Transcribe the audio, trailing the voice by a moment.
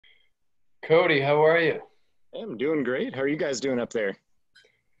Cody, how are you? I'm doing great. How are you guys doing up there?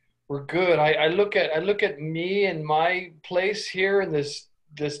 We're good. I look at me and my place here in this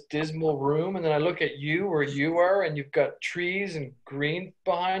dismal room, and then I look at you where you are, and you've got trees and green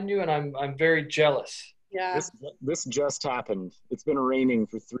behind you, and I'm very jealous. Yeah. This just happened. It's been raining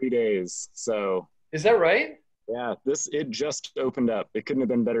for 3 days, so Is that right? yeah, this it just opened up. It couldn't have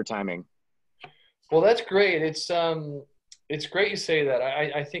been better timing. Well, that's great. It's great you say that.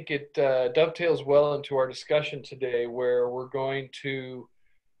 I think it dovetails well into our discussion today, where we're going to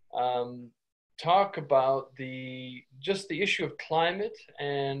um, talk about the issue of climate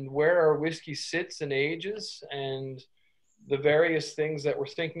and where our whiskey sits and ages and the various things that we're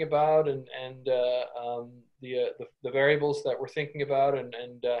thinking about and the variables that we're thinking about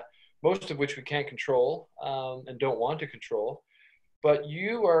and most of which we can't control and don't want to control. But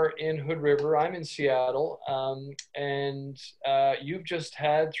you are in Hood River, I'm in Seattle, and you've just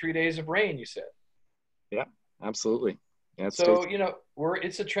had 3 days of rain, you said. Yeah, absolutely. Yeah, it stays. So,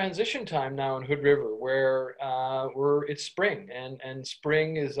 it's a transition time now in Hood River where it's spring, and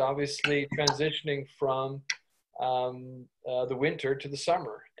spring is obviously transitioning from the winter to the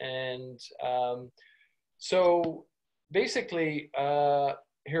summer. And so basically,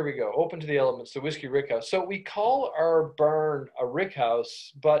 here we go. Open to the elements, the whiskey rickhouse. So we call our barn a rickhouse,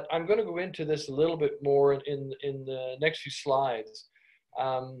 but I'm going to go into this a little bit more in the next few slides.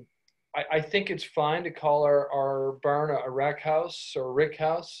 Um, I think it's fine to call our barn a rack house or rick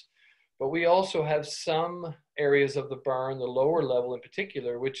house, but we also have some areas of the barn, the lower level in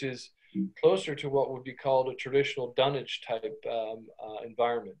particular, which is closer to what would be called a traditional dunnage type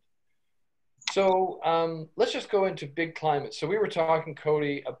environment. So let's just go into big climate. So we were talking,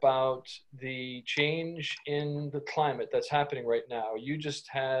 Cody, about the change in the climate that's happening right now. You just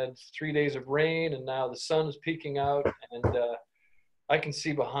had 3 days of rain, and now the sun is peeking out, and I can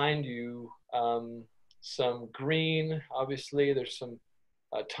see behind you some green. Obviously, there's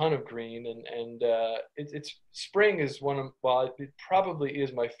a ton of green, and it's spring is well, it probably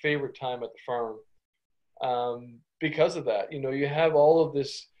is my favorite time at the farm because of that. You have all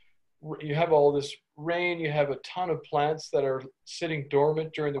this rain, you have a ton of plants that are sitting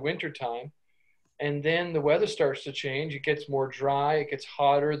dormant during the winter time, and then the weather starts to change. It gets more dry, it gets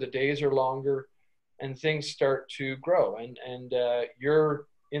hotter, the days are longer, and things start to grow. And you're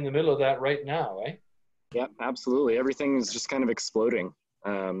in the middle of that right now, eh? Yeah, absolutely. Everything is just kind of exploding.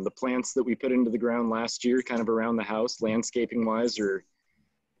 The plants that we put into the ground last year, kind of around the house, landscaping wise, they're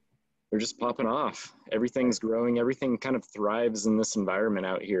just popping off. Everything's growing. Everything kind of thrives in this environment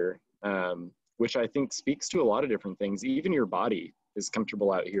out here, which I think speaks to a lot of different things. Even your body is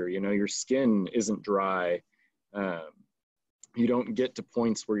comfortable out here. Your skin isn't dry. You don't get to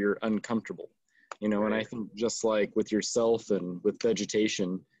points where you're uncomfortable. And I think just like with yourself and with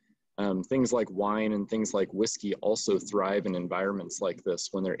vegetation, things like wine and things like whiskey also thrive in environments like this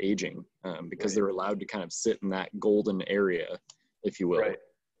when they're aging, because they're allowed to kind of sit in that golden area, if you will. Right.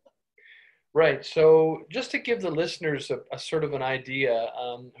 Right. So just to give the listeners a sort of an idea,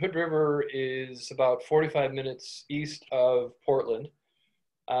 Hood River is about 45 minutes east of Portland.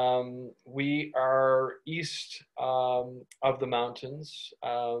 We are east of the mountains,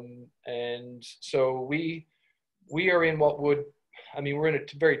 and so we are in we're in a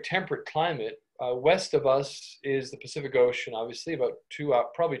very temperate climate. West of us is the Pacific Ocean, obviously,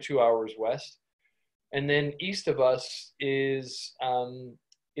 about probably 2 hours west, and then east of us is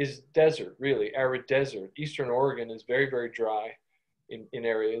desert, really arid desert. Eastern Oregon is very, very dry in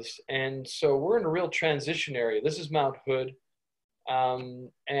areas, and so we're in a real transition area. This is Mount Hood.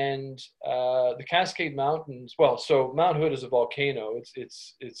 And the Cascade Mountains. Well, so Mount Hood is a volcano.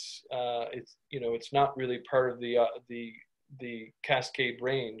 It's not really part of the Cascade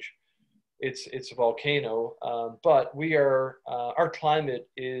Range. It's a volcano, but our climate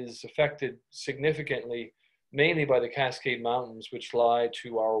is affected significantly, mainly by the Cascade Mountains, which lie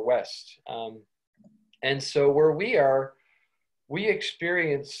to our west. And so where we are, we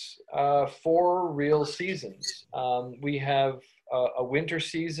experience 4 real seasons. We have a winter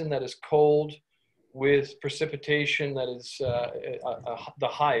season that is cold with precipitation that is the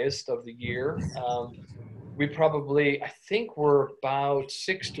highest of the year. I think we're about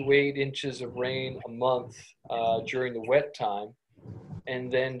 6 to 8 inches of rain a month during the wet time.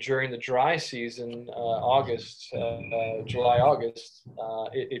 And then during the dry season, July, August,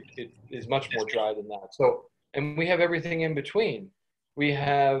 it is much more dry than that. So, and we have everything in between. We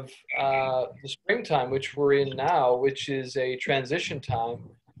have the springtime, which we're in now, which is a transition time,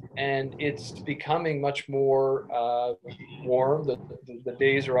 and it's becoming much more warm. The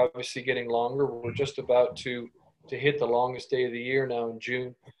days are obviously getting longer. We're just about to hit the longest day of the year now in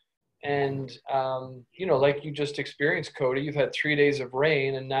June. And, you know, like you just experienced, Cody, you've had 3 days of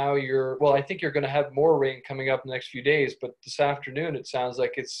rain, and now well, I think you're going to have more rain coming up in the next few days, but this afternoon it sounds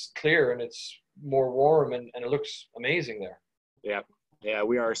like it's clear and it's more warm, and it looks amazing there. Yeah. Yeah,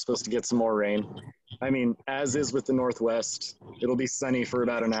 we are supposed to get some more rain. I mean, as is with the Northwest, it'll be sunny for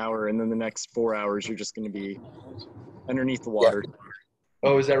about an hour, and then the next 4 hours, you're just going to be underneath the water.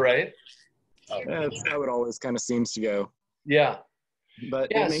 Oh, is that right? That's how it always kind of seems to go. Yeah.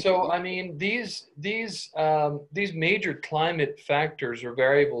 But Yeah, so I mean, these major climate factors or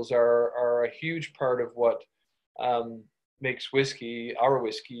variables are a huge part of what makes our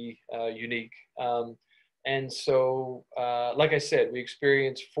whiskey, unique. And so, like I said, we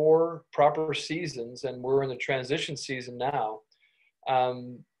experienced 4 proper seasons, and we're in the transition season now.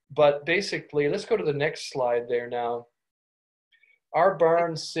 But basically, let's go to the next slide there now. Our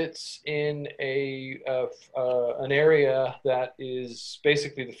barn sits in an area that is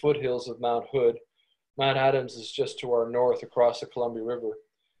basically the foothills of Mount Hood. Mount Adams is just to our north across the Columbia River.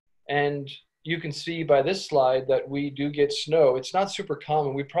 And you can see by this slide that we do get snow. It's not super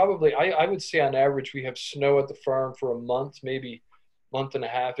common. We probably, I would say on average, we have snow at the farm for a month, maybe month and a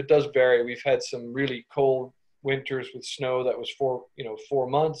half. It does vary. We've had some really cold winters with snow that was 4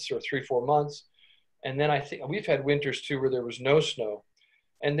 months or 3-4 months. And then I think we've had winters too where there was no snow.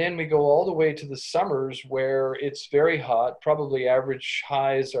 And then we go all the way to the summers where it's very hot. Probably average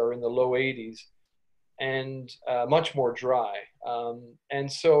highs are in the low 80s and much more dry.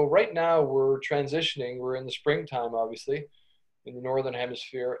 And so right now we're transitioning. We're in the springtime, obviously, in the Northern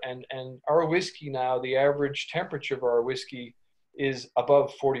Hemisphere. And our whiskey now, the average temperature of our whiskey is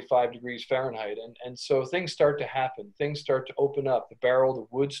above 45 degrees Fahrenheit. And so things start to happen. Things start to open up. The barrel, the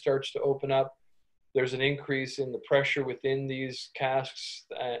wood starts to open up. There's an increase in the pressure within these casks,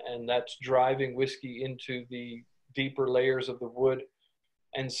 and that's driving whiskey into the deeper layers of the wood.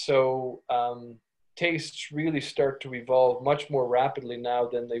 And so tastes really start to evolve much more rapidly now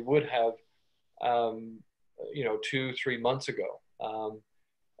than they would have, 2-3 months ago.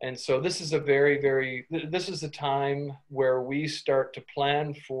 And so this is this is the time where we start to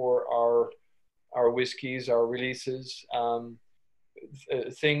plan for our whiskeys, our releases.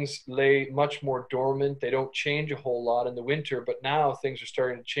 Things lay much more dormant. They don't change a whole lot in the winter, but now things are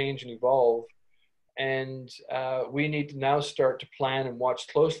starting to change and evolve. And we need to now start to plan and watch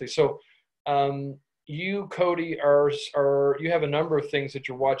closely. So you, Cody, you have a number of things that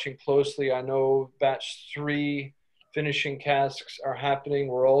you're watching closely. I know batch 3 finishing casks are happening.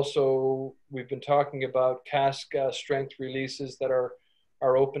 We've been talking about cask strength releases that are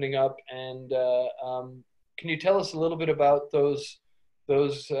opening up. And can you tell us a little bit about those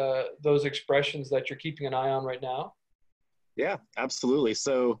expressions that you're keeping an eye on right now? Yeah, absolutely.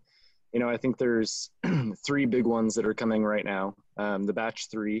 So, I think there's 3 big ones that are coming right now. The batch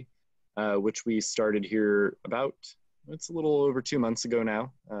 3, which we started here it's a little over 2 months ago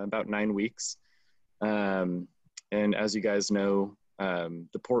now, about 9 weeks. And as you guys know,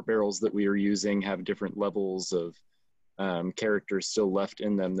 the port barrels that we are using have different levels of characters still left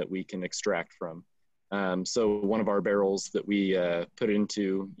in them that we can extract from. So one of our barrels that we put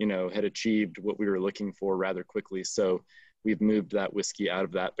into, had achieved what we were looking for rather quickly. So we've moved that whiskey out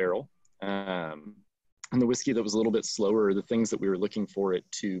of that barrel. And the whiskey that was a little bit slower, the things that we were looking for it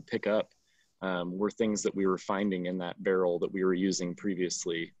to pick up were things that we were finding in that barrel that we were using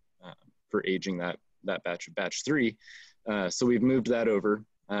previously for aging that batch 3. So we've moved that over.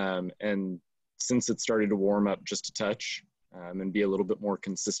 And since it started to warm up just a touch, and be a little bit more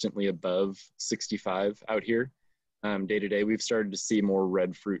consistently above 65 out here. Day to day, we've started to see more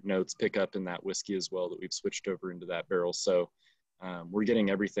red fruit notes pick up in that whiskey as well that we've switched over into that barrel. So we're getting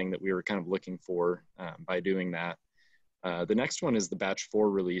everything that we were kind of looking for by doing that. The next one is the batch 4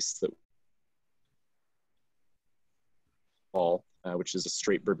 release that which is a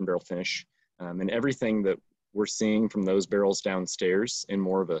straight bourbon barrel finish. And everything that we're seeing from those barrels downstairs in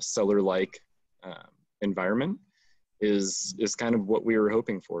more of a cellar-like environment is kind of what we were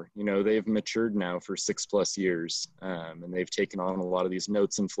hoping for. They've matured now for 6+ years, and they've taken on a lot of these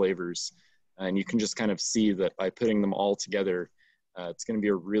notes and flavors. And you can just kind of see that by putting them all together, it's going to be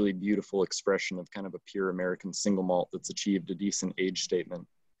a really beautiful expression of kind of a pure American single malt that's achieved a decent age statement.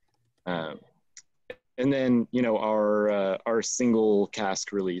 And then, our single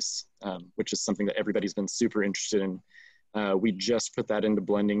cask release, which is something that everybody's been super interested in. We just put that into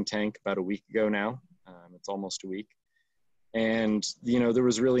blending tank about a week ago now. It's almost a week. And, there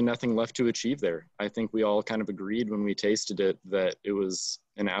was really nothing left to achieve there. I think we all kind of agreed when we tasted it that it was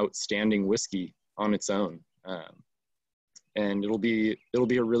an outstanding whiskey on its own. And it'll be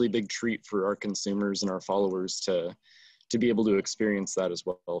a really big treat for our consumers and our followers to to be able to experience that as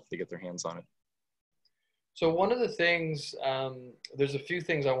well if they get their hands on it. So one of the things, there's a few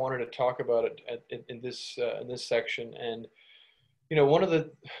things I wanted to talk about in this section, and one of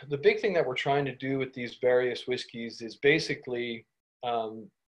the big thing that we're trying to do with these various whiskeys is basically,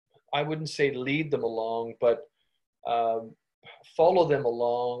 I wouldn't say lead them along, but follow them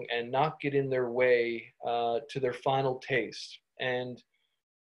along and not get in their way to their final taste. And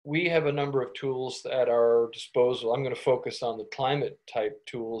we have a number of tools at our disposal. I'm going to focus on the climate type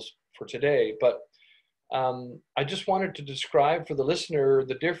tools for today, but I just wanted to describe for the listener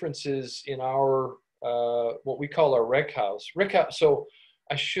the differences in our what we call our Rickhouse. So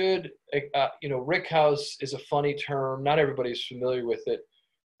I should, Rickhouse is a funny term. Not everybody's familiar with it.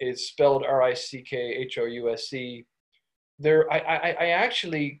 It's spelled Rickhouse. I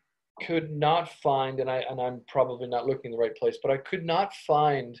actually could not find, and I'm probably not looking in the right place, but I could not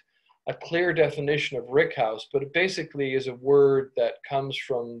find a clear definition of Rickhouse. But it basically is a word that comes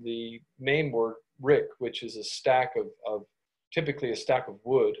from the main word rick, which is a stack of typically a stack of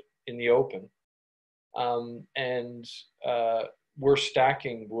wood in the open, and we're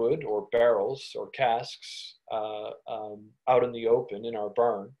stacking wood or barrels or casks out in the open in our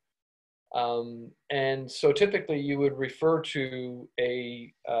barn. And so typically you would refer to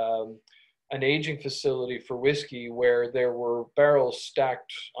an aging facility for whiskey where there were barrels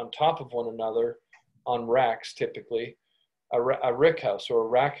stacked on top of one another on racks, typically a rickhouse or a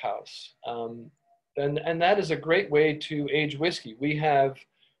rack house. And that is a great way to age whiskey. We have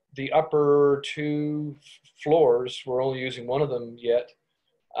the upper two floors, we're only using one of them yet,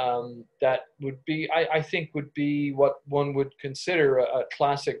 that would be, I think, would be what one would consider a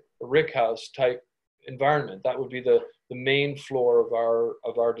classic rickhouse type environment. That would be the main floor of our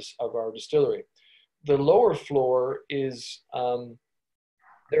distillery. The lower floor is,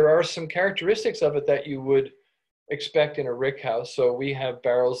 there are some characteristics of it that you would expect in a rickhouse. So we have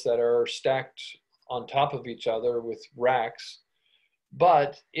barrels that are stacked on top of each other with racks,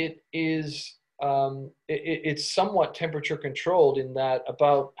 but it is it's somewhat temperature controlled in that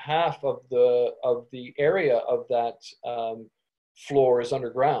about half of the area of that floor is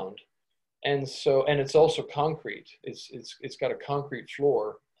underground, and it's also concrete. It's got a concrete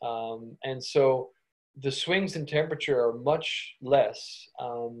floor, and so the swings in temperature are much less,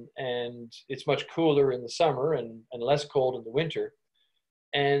 and it's much cooler in the summer and less cold in the winter.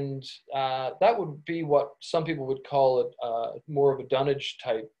 And that would be what some people would call it more of a dunnage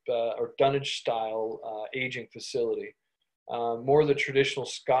type or dunnage style aging facility, more the traditional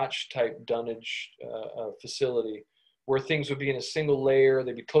Scotch type dunnage facility, where things would be in a single layer,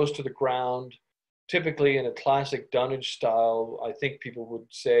 they'd be close to the ground. Typically in a classic dunnage style, I think people would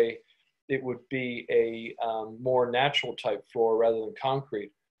say it would be a more natural type floor rather than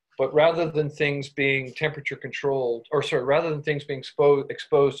concrete. But rather than things being temperature controlled, rather than things being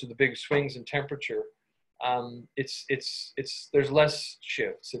exposed to the big swings in temperature, there's less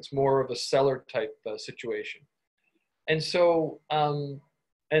shifts. It's more of a cellar type situation. And so, and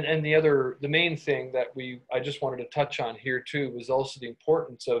the main thing that I just wanted to touch on here too was also the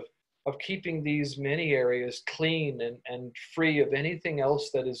importance of keeping these many areas clean and free of anything else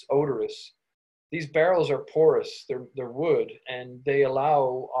that is odorous. These barrels are porous, they're wood, and they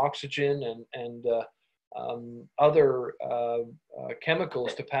allow oxygen and other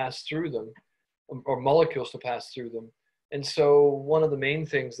chemicals to pass through them, or molecules to pass through them. And so one of the main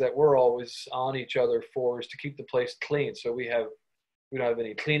things that we're always on each other for is to keep the place clean. So we don't have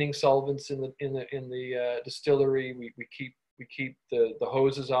any cleaning solvents in the distillery. We keep the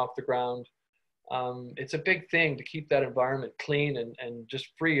hoses off the ground. It's a big thing to keep that environment clean and just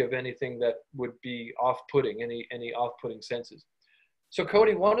free of anything that would be off-putting, any off-putting senses. So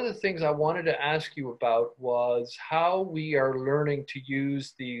Cody, one of the things I wanted to ask you about was how we are learning to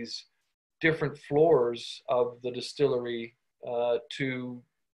use these different floors of the distillery to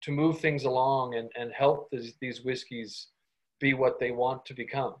move things along and help these whiskeys be what they want to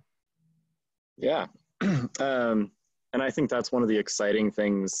become. Yeah. And I think that's one of the exciting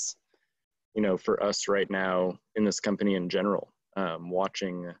things, for us right now in this company in general,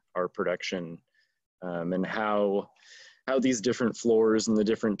 watching our production and how these different floors and the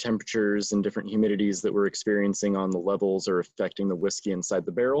different temperatures and different humidities that we're experiencing on the levels are affecting the whiskey inside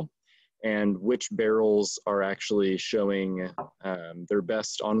the barrel, and which barrels are actually showing their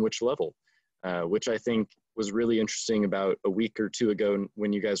best on which level, which I think was really interesting about a week or two ago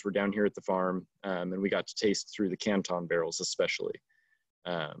when you guys were down here at the farm, and we got to taste through the Canton barrels especially.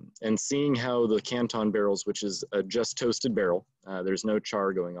 And seeing how the Canton barrels, which is a just toasted barrel, there's no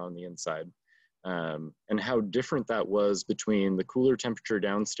char going on the inside, and how different that was between the cooler temperature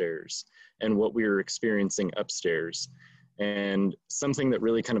downstairs and what we were experiencing upstairs. And something that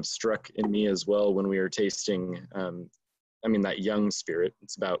really kind of struck in me as well when we were tasting, I mean, that young spirit,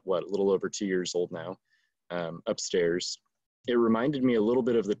 it's about what, a little over 2 years old now, upstairs. It reminded me a little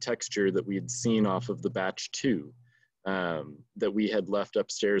bit of the texture that we had seen off of the batch 2 that we had left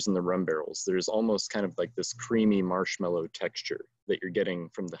upstairs in the rum barrels. There's almost kind of like this creamy marshmallow texture that you're getting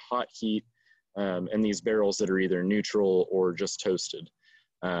from the hot heat and these barrels that are either neutral or just toasted.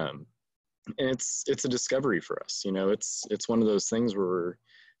 And it's a discovery for us. You know, it's one of those things where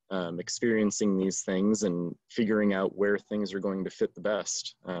we're experiencing these things and figuring out where things are going to fit the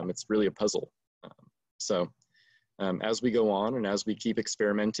best. It's really a puzzle. So as we go on and as we keep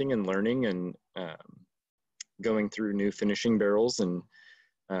experimenting and learning and going through new finishing barrels, and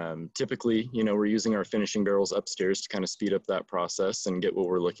typically, you know, we're using our finishing barrels upstairs to kind of speed up that process and get what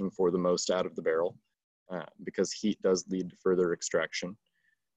we're looking for the most out of the barrel, because heat does lead to further extraction.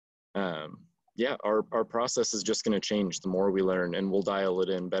 Yeah, our process is just going to change the more we learn, and we'll dial it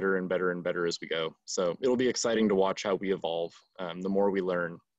in better and better and better as we go. So it'll be exciting to watch how we evolve the more we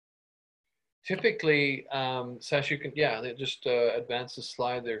learn. Typically, Sash, you can, yeah, just advance the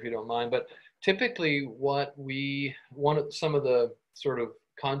slide there if you don't mind. But typically, one of some of the sort of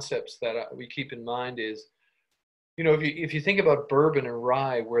concepts that we keep in mind is, you know, if you think about bourbon and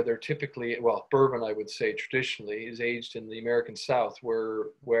rye, where they're typically, well, bourbon, I would say traditionally is aged in the American South,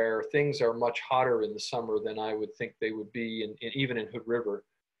 where things are much hotter in the summer than I would think they would be even in Hood River.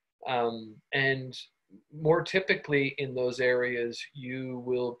 And more typically in those areas, you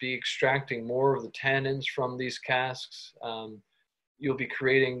will be extracting more of the tannins from these casks. You'll be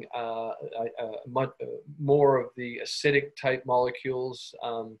creating much more of the acidic type molecules.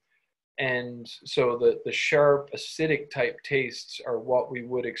 And so the sharp acidic type tastes are what we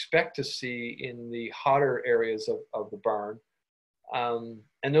would expect to see in the hotter areas of the barn.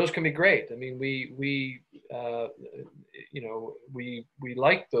 And those can be great. I mean, we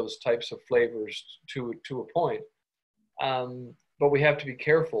like those types of flavors to a point, but we have to be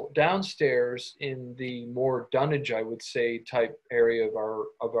careful. Downstairs in the more dunnage, I would say, type area of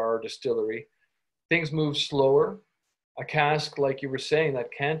our distillery, things move slower. A cask, like you were saying,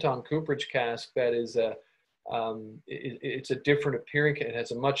 that Canton cooperage cask, that is it's a different appearing. It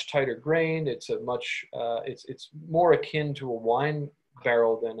has a much tighter grain. It's more akin to a wine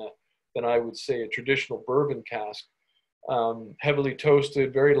barrel than I would say a traditional bourbon cask. Heavily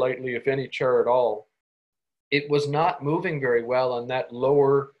toasted, very lightly, if any char at all. It was not moving very well on that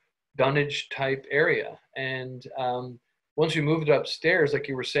lower dunnage type area. And once we moved it upstairs, like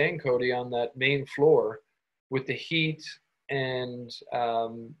you were saying, Cody, on that main floor, with the heat and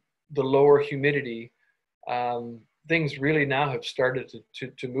the lower humidity, things really now have started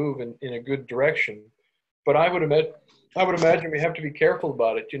to move in a good direction. But I would imagine we have to be careful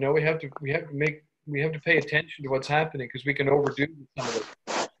about it. You know, we have to pay attention to what's happening, because we can overdo some of it.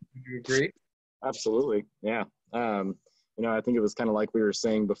 Would you agree? Absolutely, yeah. You know, I think it was kind of like we were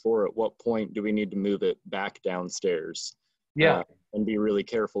saying before, at what point do we need to move it back downstairs? Yeah. And be really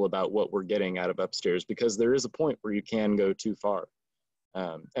careful about what we're getting out of upstairs, because there is a point where you can go too far.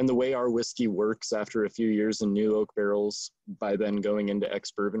 And the way our whiskey works after a few years in new oak barrels, by then going into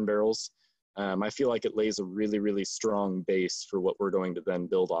ex-bourbon barrels, I feel like it lays a really, really strong base for what we're going to then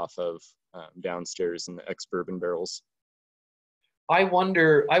build off of downstairs in the ex-bourbon barrels. I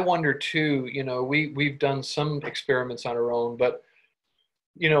wonder too, you know, we've done some experiments on our own, but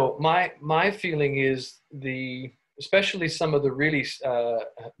you know, my feeling is especially some of the really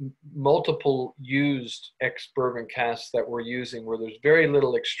multiple used ex-bourbon casks that we're using, where there's very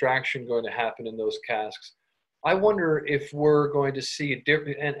little extraction going to happen in those casks. I wonder if we're going to see a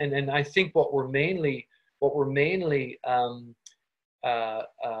different, and I think what we're mainly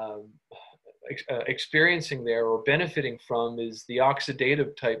experiencing there or benefiting from is the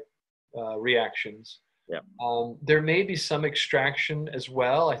oxidative type reactions. Yeah. There may be some extraction as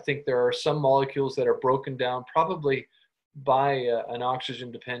well. I think there are some molecules that are broken down probably by an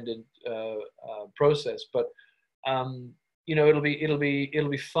oxygen dependent process, but you know, it'll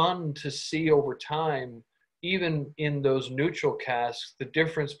be fun to see over time, even in those neutral casks, the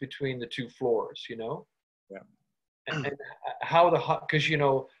difference between the two floors, you know. Yeah. And how because you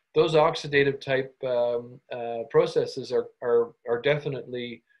know, those oxidative type processes are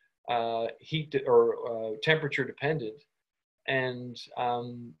definitely heat or temperature dependent. And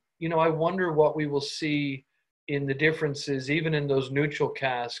you know, I wonder what we will see in the differences, even in those neutral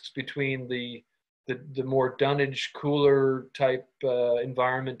casks, between the more dunnage, cooler type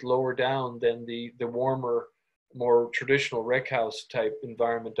environment lower down than the warmer, more traditional Rickhouse type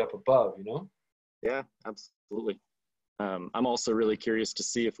environment up above, you know? Yeah, absolutely. I'm also really curious to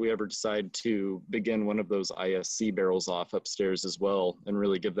see if we ever decide to begin one of those ISC barrels off upstairs as well, and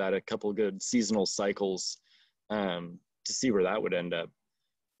really give that a couple good seasonal cycles to see where that would end up.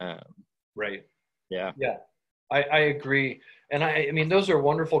 Right. Yeah. Yeah, I agree. And I mean, those are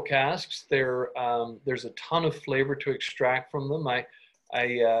wonderful casks. There's a ton of flavor to extract from them. I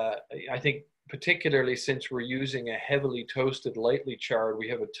think particularly since we're using a heavily toasted, lightly charred, we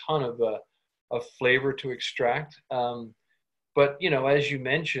have a ton of flavor to extract. But you know, as you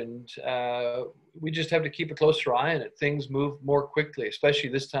mentioned, we just have to keep a closer eye on it. Things move more quickly, especially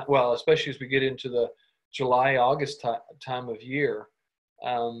this time. Well, especially as we get into the July, August time of year.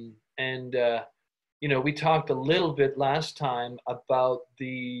 And you know, we talked a little bit last time about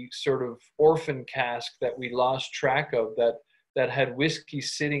the sort of orphan cask that we lost track of, that had whiskey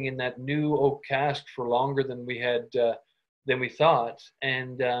sitting in that new oak cask for longer than we thought,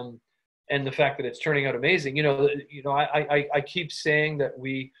 and the fact that it's turning out amazing. I keep saying that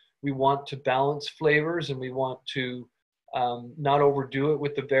we want to balance flavors, and we want to not overdo it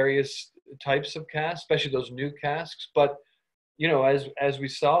with the various types of casks, especially those new casks. But you know, as we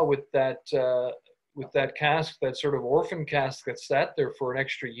saw with that cask, that sort of orphan cask that sat there for an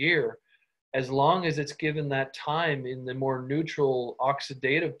extra year, as long as it's given that time in the more neutral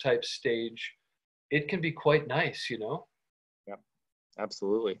oxidative type stage, it can be quite nice, you know? Yeah,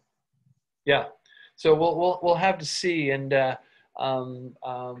 absolutely. Yeah. So we'll have to see. And yeah,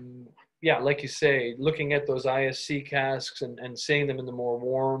 like you say, looking at those ISC casks and seeing them in the more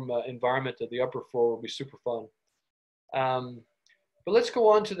warm environment of the upper floor will be super fun. But let's go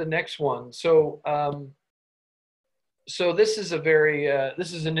on to the next one. So this is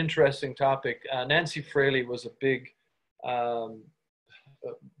this is an interesting topic. Nancy Fraley was um, a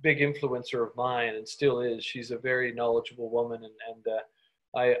big influencer of mine, and still is. She's a very knowledgeable woman,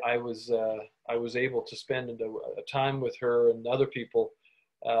 I was able to spend a time with her and other people,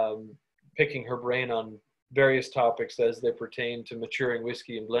 picking her brain on various topics as they pertain to maturing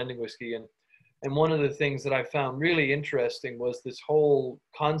whiskey and blending whiskey. And one of the things that I found really interesting was this whole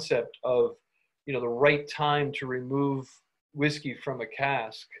concept of, you know, the right time to remove whiskey from a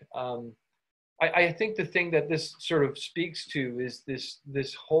cask. I think the thing that this sort of speaks to is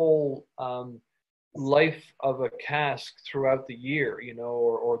this whole life of a cask throughout the year, you know,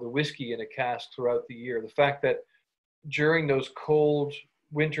 or the whiskey in a cask throughout the year. The fact that during those cold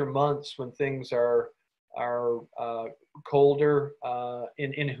winter months when things are colder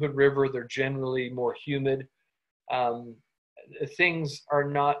in Hood River, they're generally more humid. Um, Things are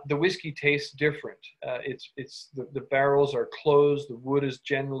not, the whiskey tastes different. It's the barrels are closed, the wood is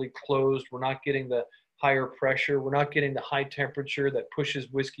generally closed. We're not getting the higher pressure. We're not getting the high temperature that pushes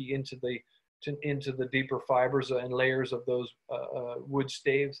whiskey into the deeper fibers and layers of those wood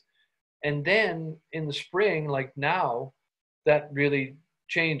staves. And then in the spring, like now, that really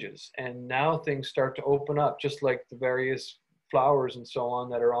changes. And now things start to open up, just like the various flowers and so on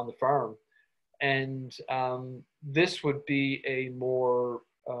that are on the farm. And this would be a more,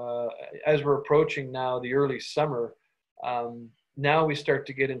 as we're approaching now the early summer, now we start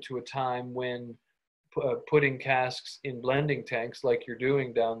to get into a time when putting casks in blending tanks like you're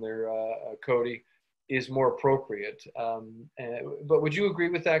doing down there, Cody, is more appropriate. But would you agree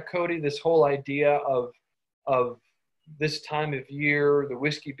with that, Cody? This whole idea of this time of year, the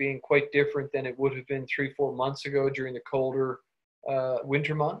whiskey being quite different than it would have been 3-4 months ago during the colder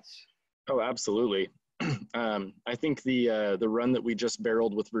winter months? Oh, absolutely. I think the run that we just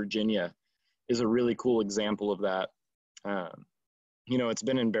barreled with Virginia is a really cool example of that. You know, it's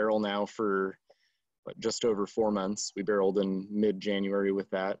been in barrel now for just over 4 months. We barreled in mid-January with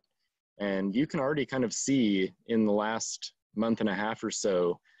that. And you can already kind of see in the last month and a half or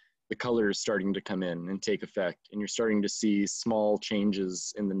so, the color is starting to come in and take effect. And you're starting to see small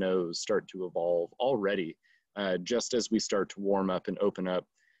changes in the nose start to evolve already, just as we start to warm up and open up.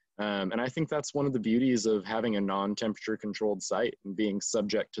 And I think that's one of the beauties of having a non-temperature controlled site and being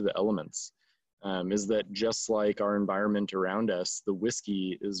subject to the elements, is that just like our environment around us, the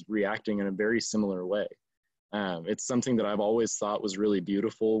whiskey is reacting in a very similar way. It's something that I've always thought was really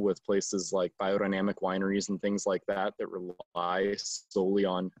beautiful with places like biodynamic wineries and things like that rely solely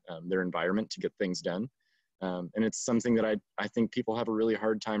on their environment to get things done. And it's something that I think people have a really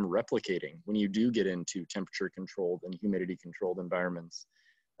hard time replicating when you do get into temperature controlled and humidity controlled environments.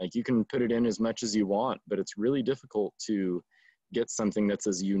 Like, you can put it in as much as you want, but it's really difficult to get something that's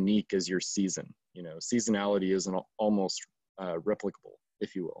as unique as your season. You know, seasonality isn't almost replicable,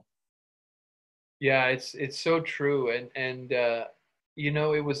 if you will. Yeah, it's so true. And you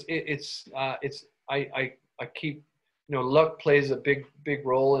know, I keep, you know, luck plays a big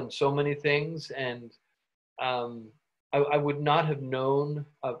role in so many things. And I would not have known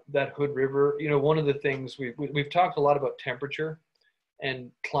that Hood River. You know, one of the things we've talked a lot about temperature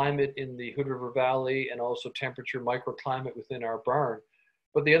and climate in the Hood River Valley, and also temperature microclimate within our barn.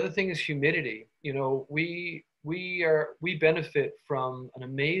 But the other thing is humidity. You know, we benefit from an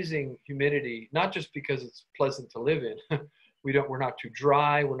amazing humidity, not just because it's pleasant to live in. We're not too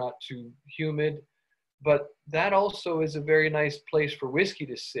dry, we're not too humid, but that also is a very nice place for whiskey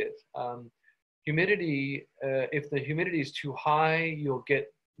to sit. Humidity, if the humidity is too high, you'll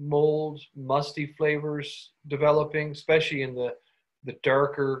get mold, musty flavors developing, especially in the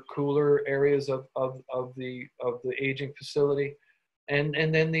darker, cooler areas of the aging facility.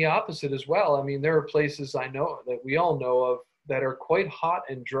 And then the opposite as well. I mean, there are places I know that we all know of that are quite hot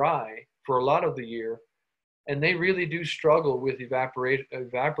and dry for a lot of the year, and they really do struggle with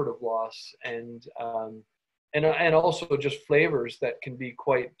evaporative loss, and also just flavors that can be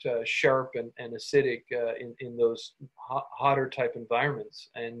quite sharp and acidic in those hotter type environments.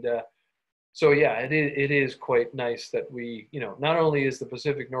 And so yeah, it is quite nice that we, you know, not only is the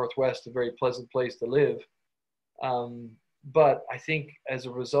Pacific Northwest a very pleasant place to live, but I think as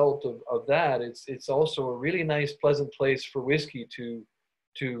a result of that, it's also a really nice, pleasant place for whiskey to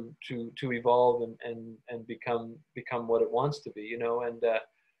evolve and become what it wants to be, you know. And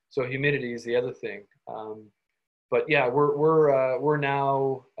so humidity is the other thing. But yeah, we're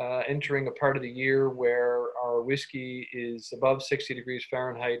now entering a part of the year where our whiskey is above 60 degrees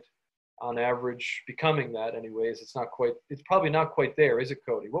Fahrenheit on average, becoming that anyways. It's probably not quite there, is it,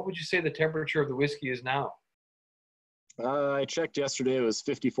 Cody? What would you say the temperature of the whiskey is now? I checked yesterday, it was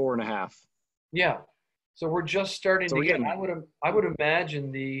 54 and a half. Yeah. So we're just starting to get, I would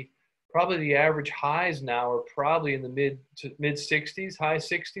imagine probably the average highs now are probably in the mid 60s, high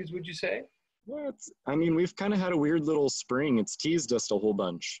 60s, would you say? Yeah, I mean, we've kind of had a weird little spring. It's teased us a whole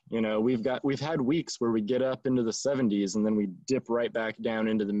bunch. You know, we've had weeks where we get up into the 70s and then we dip right back down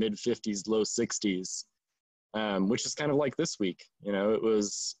into the mid 50s, low 60s, which is kind of like this week. You know, it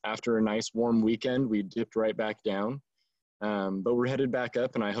was after a nice warm weekend, we dipped right back down, but we're headed back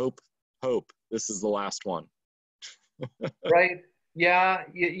up, and I hope this is the last one. Right. Yeah,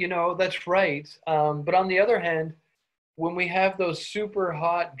 you know, that's right. But on the other hand, when we have those super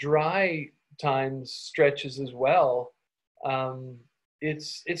hot, dry times stretches as well,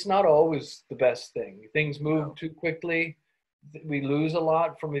 it's not always the best thing. Things move too quickly. We lose a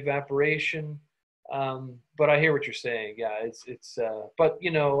lot from evaporation. But I hear what you're saying. Yeah, but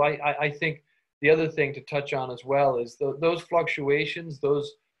you know, I think the other thing to touch on as well is those fluctuations,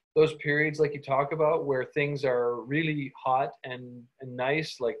 those periods like you talk about where things are really hot and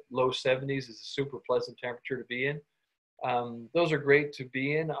nice, like low 70s is a super pleasant temperature to be in. Those are great to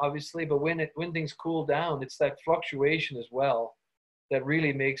be in, obviously, but when things cool down, it's that fluctuation as well that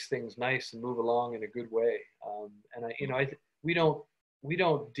really makes things nice and move along in a good way. We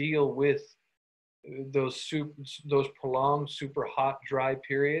don't deal with those prolonged super hot, dry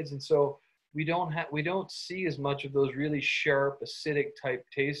periods, and so we don't see as much of those really sharp, acidic type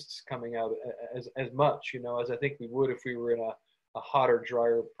tastes coming out as much, you know, as I think we would if we were in a hotter,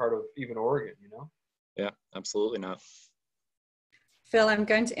 drier part of even Oregon, you know. Yeah, absolutely not. Phil, I'm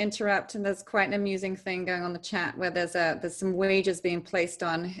going to interrupt, and there's quite an amusing thing going on in the chat where there's some wagers being placed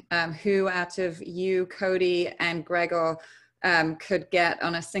on who out of you, Cody, and Gregor could get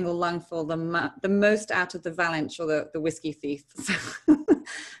on a single lungful the most out of the Valanche or the whiskey thief. So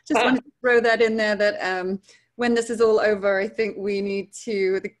just wanted to throw that in there that when this is all over, I think we need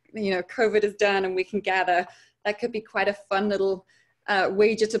to, COVID is done and we can gather. That could be quite a fun little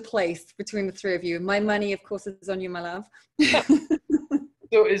wager to place between the three of you. My money, of course, is on you, my love.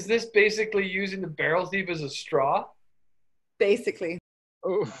 So is this basically using the barrel thief as a straw? Basically.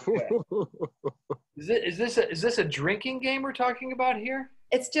 Okay. Is this a drinking game we're talking about here?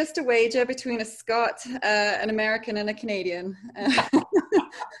 It's just a wager between a Scot, an American, and a Canadian.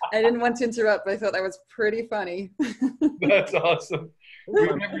 I didn't want to interrupt, but I thought that was pretty funny. That's awesome.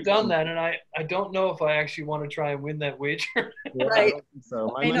 We've never done that, and I don't know if I actually want to try and win that wager. Yeah, right. I don't think so.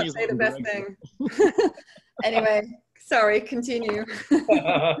 My may not money's say the on best Greg. thing. Anyway, sorry, continue.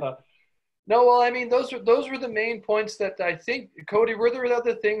 No, well, I mean, those were the main points that I think, Cody, were there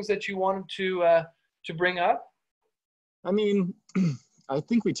other things that you wanted to bring up? I mean, I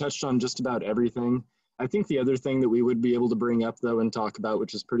think we touched on just about everything. I think the other thing that we would be able to bring up, though, and talk about,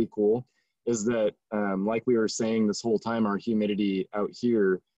 which is pretty cool, is that, like we were saying this whole time, our humidity out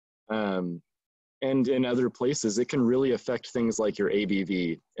here and in other places, it can really affect things like your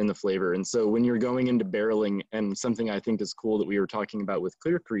ABV in the flavor. And so when you're going into barreling, and something I think is cool that we were talking about with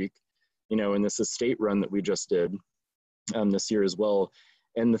Clear Creek, you know, in this estate run that we just did this year as well,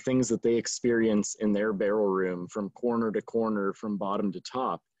 and the things that they experience in their barrel room from corner to corner, from bottom to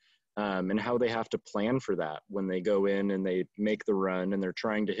top, and how they have to plan for that when they go in and they make the run and they're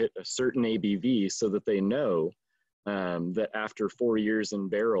trying to hit a certain ABV, so that they know that after 4 years in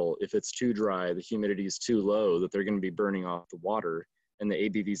barrel, if it's too dry, the humidity is too low, that they're going to be burning off the water and the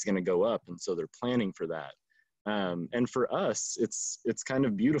ABV is going to go up. And so they're planning for that. And for us, it's kind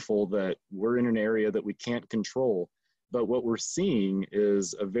of beautiful that we're in an area that we can't control, but what we're seeing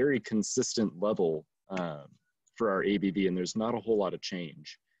is a very consistent level for our ABV, and there's not a whole lot of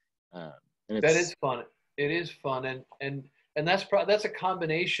change. And That is fun. It is fun, and that's a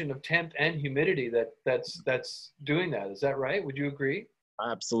combination of temp and humidity that's doing that. Is that right? Would you agree?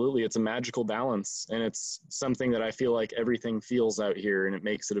 Absolutely. It's a magical balance, and it's something that I feel like everything feels out here, and it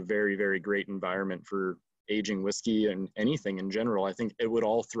makes it a very, very great environment for aging whiskey and anything in general. I think it would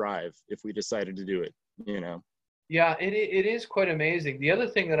all thrive if we decided to do it, you know. Yeah, it is quite amazing. The other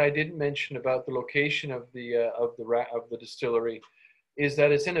thing that I didn't mention about the location of the distillery is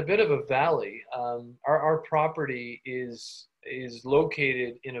that it's in a bit of a valley. Our property is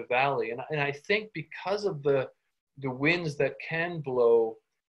located in a valley, and I think because of the winds that can blow,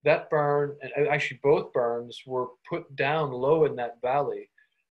 that barn, and actually both barns, were put down low in that valley,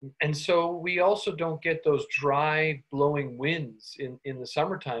 and so we also don't get those dry blowing winds in the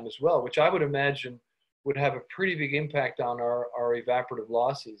summertime as well, which I would imagine would have a pretty big impact on our evaporative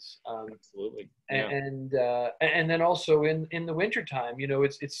losses. Absolutely. Yeah. And then also in the wintertime, you know,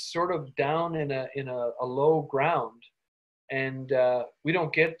 it's sort of down in a low ground, and we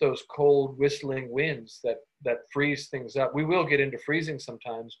don't get those cold whistling winds that freeze things up. We will get into freezing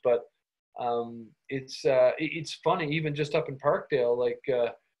sometimes, but it's funny, even just up in Parkdale, like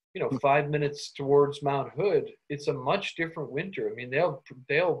 5 minutes towards Mount Hood, it's a much different winter. I mean, they'll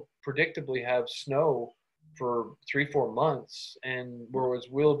predictably have snow for 3-4 months, and whereas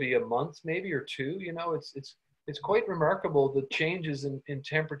we'll be a month maybe or two. You know, it's quite remarkable, the changes in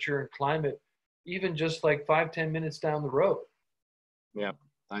temperature and climate, even just like 5-10 minutes down the road. Yeah,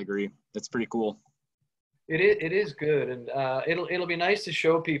 I agree. It's pretty cool. It is good, and it'll be nice to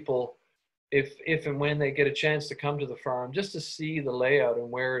show people if and when they get a chance to come to the farm, just to see the layout and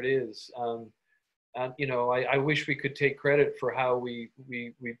where it is. And I wish we could take credit for how we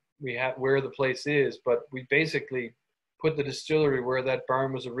have where the place is, but we basically put the distillery where that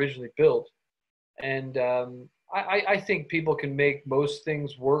barn was originally built. And I think people can make most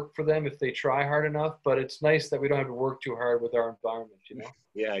things work for them if they try hard enough, but it's nice that we don't have to work too hard with our environment, you know?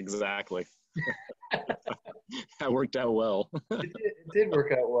 Yeah, exactly. That worked out well. It did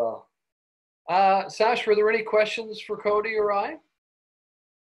work out well. Sash, were there any questions for Cody or I?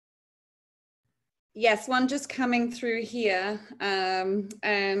 Yes, one just coming through here.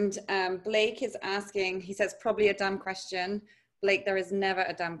 Blake is asking, he says, probably a dumb question. Blake, there is never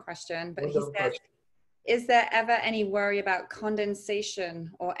a dumb question, but he says, is there ever any worry about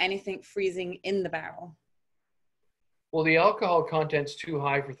condensation or anything freezing in the barrel? Well, the alcohol content's too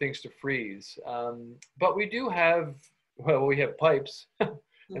high for things to freeze. But we have pipes.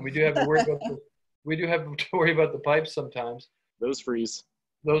 And we do have to worry about the pipes sometimes. Those freeze.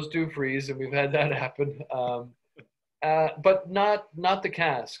 Those do freeze, and we've had that happen. But not the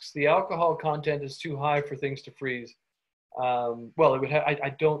casks. The alcohol content is too high for things to freeze. Well, it would have. I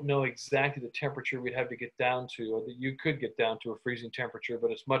don't know exactly the temperature we'd have to get down to, or that you could get down to a freezing temperature,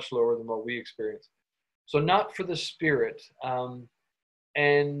 but it's much lower than what we experience. So not for the spirit. So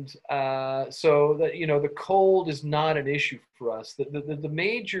that, the cold is not an issue for us. The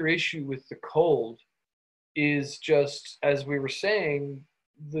major issue with the cold is just, as we were saying,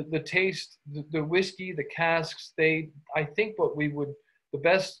 the taste, the whiskey, the casks. I think the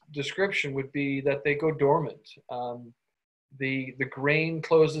best description would be that they go dormant. The grain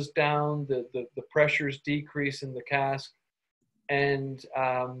closes down, the pressures decrease in the cask, and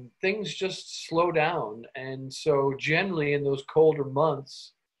things just slow down. And so generally in those colder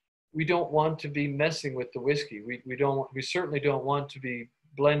months, we don't want to be messing with the whiskey. We certainly don't want to be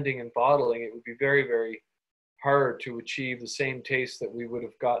blending and bottling. It would be very, very hard to achieve the same taste that we would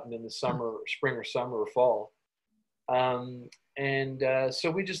have gotten in the summer, spring or summer or fall. So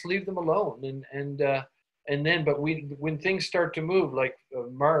we just leave them alone. But when things start to move, like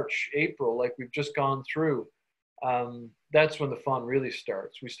March, April, like we've just gone through, that's when the fun really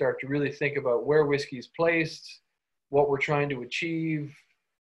starts. We start to really think about where whiskey is placed, what we're trying to achieve,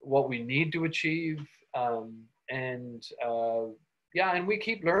 what we need to achieve, and we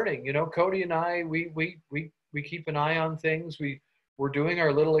keep learning. Cody and I, we keep an eye on things. We're doing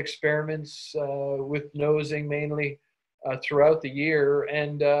our little experiments with nosing mainly throughout the year,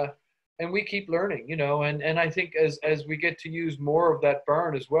 and and we keep learning, you know, and I think as we get to use more of that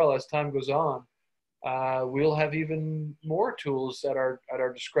barn as well as time goes on, we'll have even more tools at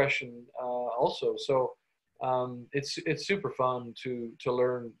our discretion also. So it's super fun to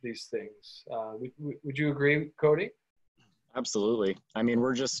learn these things. Would you agree, Cody? Absolutely. I mean,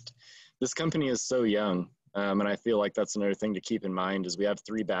 this company is so young. And I feel like that's another thing to keep in mind is we have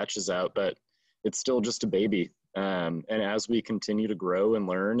 3 batches out, but it's still just a baby. And as we continue to grow and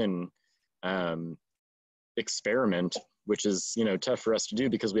learn and experiment, which is, you know, tough for us to do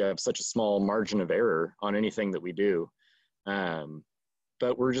because we have such a small margin of error on anything that we do.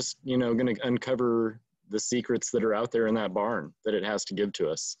 But we're just, you know, going to uncover the secrets that are out there in that barn that it has to give to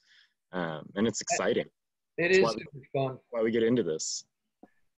us. And it's exciting. It is super fun. Why we get into this.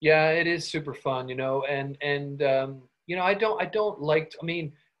 Yeah, it is super fun, you know, and you know, I don't like, I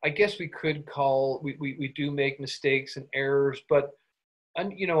mean, I guess we could call, we do make mistakes and errors, but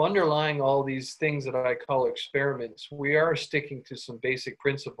you know, underlying all these things that I call experiments, we are sticking to some basic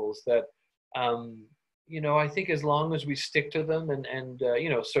principles that, you know, I think as long as we stick to them and you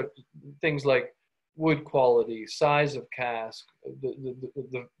know, so things like wood quality, size of cask,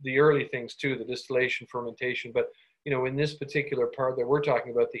 the early things too, the distillation, fermentation, but you know, in this particular part that we're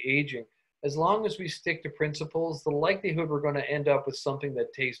talking about, the aging, as long as we stick to principles, the likelihood we're going to end up with something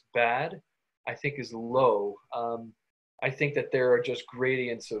that tastes bad, I think, is low. I think that there are just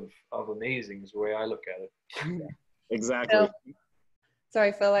gradients of amazing is the way I look at it. Exactly. Phil,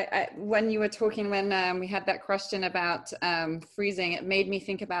 sorry, Phil, when you were talking, when we had that question about freezing, it made me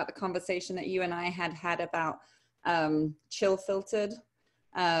think about the conversation that you and I had about chill filtered.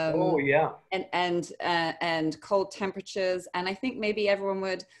 Oh yeah. And cold temperatures. And I think maybe everyone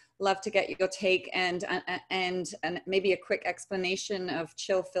would love to get your take and maybe a quick explanation of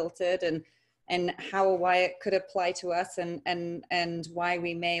chill filtered and how or why it could apply to us and why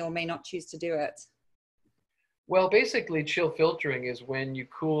we may or may not choose to do it. Well, basically, chill filtering is when you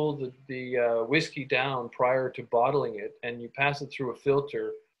cool the whiskey down prior to bottling it, and you pass it through a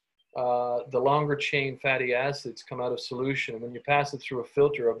filter. The longer chain fatty acids come out of solution. And when you pass it through a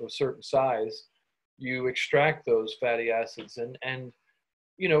filter of a certain size, you extract those fatty acids. And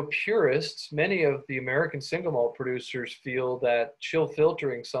you know, purists, many of the American single malt producers feel that chill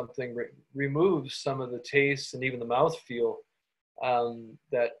filtering something removes some of the taste and even the mouthfeel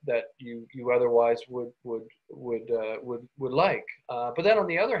that you otherwise would like. But then on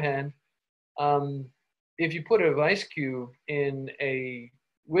the other hand, if you put an ice cube in a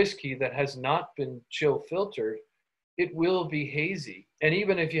whiskey that has not been chill filtered, it will be hazy. And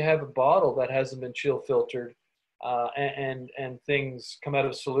even if you have a bottle that hasn't been chill filtered and things come out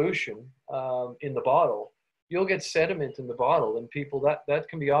of solution in the bottle, you'll get sediment in the bottle, and people that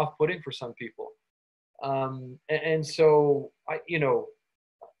can be off-putting for some people. And so you know,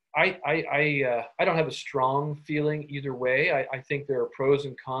 I don't have a strong feeling either way. I think there are pros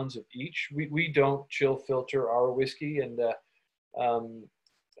and cons of each. We don't chill filter our whiskey, and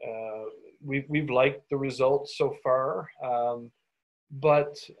we've liked the results so far.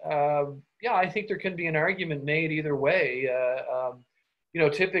 But yeah, I think there can be an argument made either way. You know,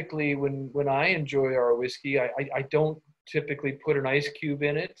 typically when I enjoy our whiskey, I don't typically put an ice cube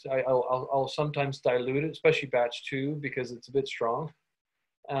in it. I'll sometimes dilute it, especially batch 2, because it's a bit strong.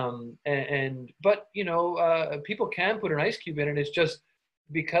 But you know, people can put an ice cube in it. It's just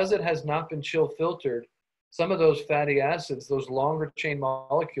because it has not been chill filtered, some of those fatty acids, those longer chain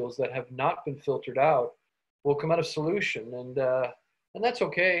molecules that have not been filtered out, will come out of solution, and that's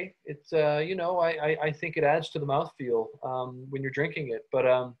okay. It's you know, I think it adds to the mouthfeel when you're drinking it.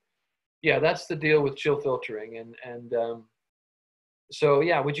 But yeah, that's the deal with chill filtering, and so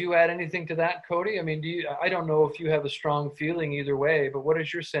yeah, would you add anything to that, Cody? I mean, I don't know if you have a strong feeling either way, but what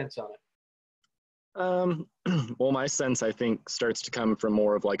is your sense on it? Well, my sense, I think, starts to come from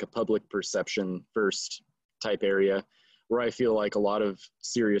more of like a public perception first type area, where I feel like a lot of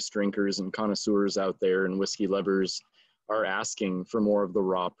serious drinkers and connoisseurs out there and whiskey lovers are asking for more of the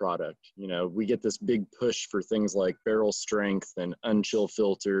raw product. You know, we get this big push for things like barrel strength and unchill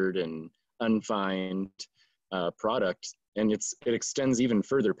filtered and unfined product. And it extends even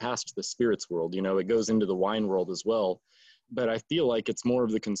further past the spirits world. You know, it goes into the wine world as well. But I feel like it's more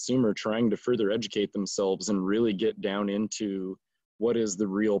of the consumer trying to further educate themselves and really get down into what is the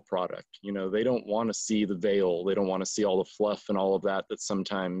real product. You know, they don't want to see the veil. They don't want to see all the fluff and all of that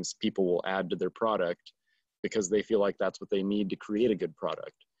sometimes people will add to their product because they feel like that's what they need to create a good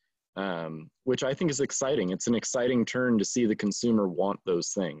product, which I think is exciting. It's an exciting turn to see the consumer want those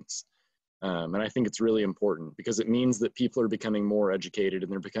things. And I think it's really important because it means that people are becoming more educated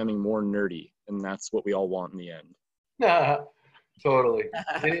and they're becoming more nerdy. And that's what we all want in the end. it? Totally.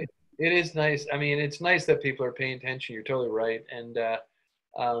 It is nice. I mean, it's nice that people are paying attention. You're totally right. And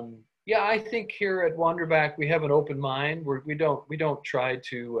yeah, I think here at Wanderback we have an open mind. We don't try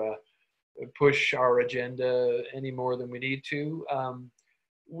to push our agenda any more than we need to.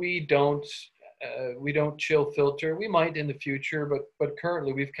 We don't we don't chill filter. We might in the future, but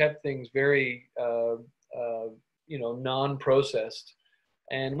currently we've kept things very non-processed,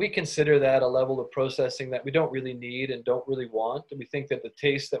 and we consider that a level of processing that we don't really need and don't really want. And we think that the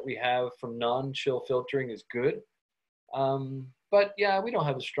taste that we have from non-chill filtering is good. But yeah, we don't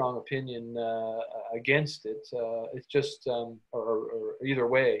have a strong opinion against it. It's just or either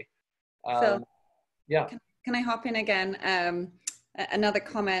way. Phil, Yeah. can I hop in again? Another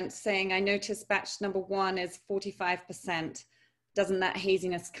comment saying, I noticed batch number 1 is 45%. Doesn't that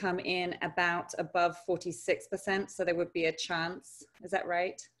haziness come in about above 46%? So there would be a chance. Is that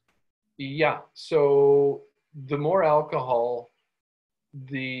right? Yeah. So the more alcohol,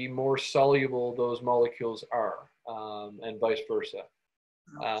 the more soluble those molecules are, and vice versa.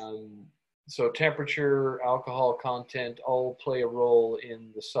 So temperature, alcohol content all play a role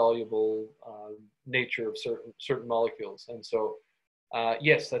in the soluble nature of certain molecules. And so,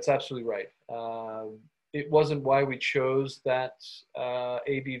 yes, that's absolutely right. It wasn't why we chose that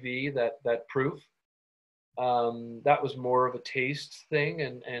ABV, that proof. That was more of a taste thing,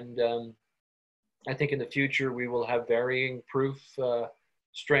 and I think in the future we will have varying proof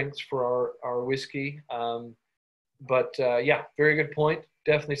strengths for our whiskey. But yeah, very good point.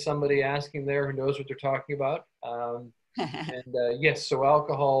 Definitely somebody asking there who knows what they're talking about. And yes, so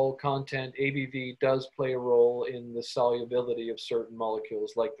alcohol content, ABV, does play a role in the solubility of certain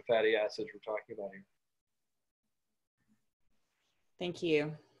molecules like the fatty acids we're talking about here. Thank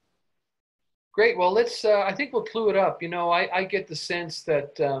you. Great. Well, let's, I think we'll clue it up. You know, I get the sense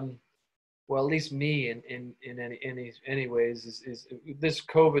that, well, at least me in any ways, is this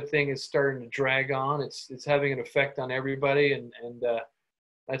COVID thing is starting to drag on. It's having an effect on everybody, and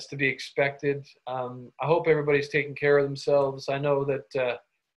that's to be expected. I hope everybody's taking care of themselves. I know that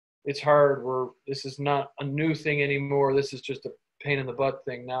it's hard. This is not a new thing anymore. This is just a pain in the butt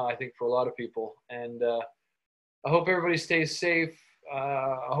thing now, I think, for a lot of people. And I hope everybody stays safe.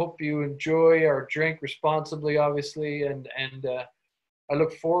 I hope you enjoy our drink responsibly, obviously, and I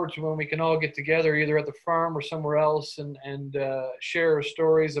look forward to when we can all get together, either at the farm or somewhere else, and share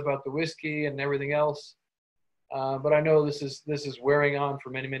stories about the whiskey and everything else. But I know this is wearing on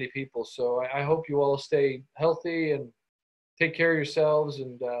for many people. So I hope you all stay healthy and take care of yourselves.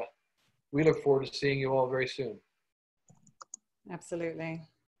 And we look forward to seeing you all very soon. Absolutely.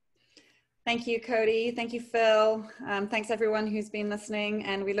 Thank you, Cody. Thank you, Phil. Thanks everyone who's been listening,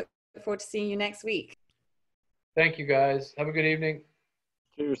 and we look forward to seeing you next week. Thank you, guys. Have a good evening.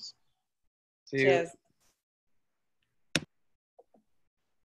 Cheers. See you. Cheers.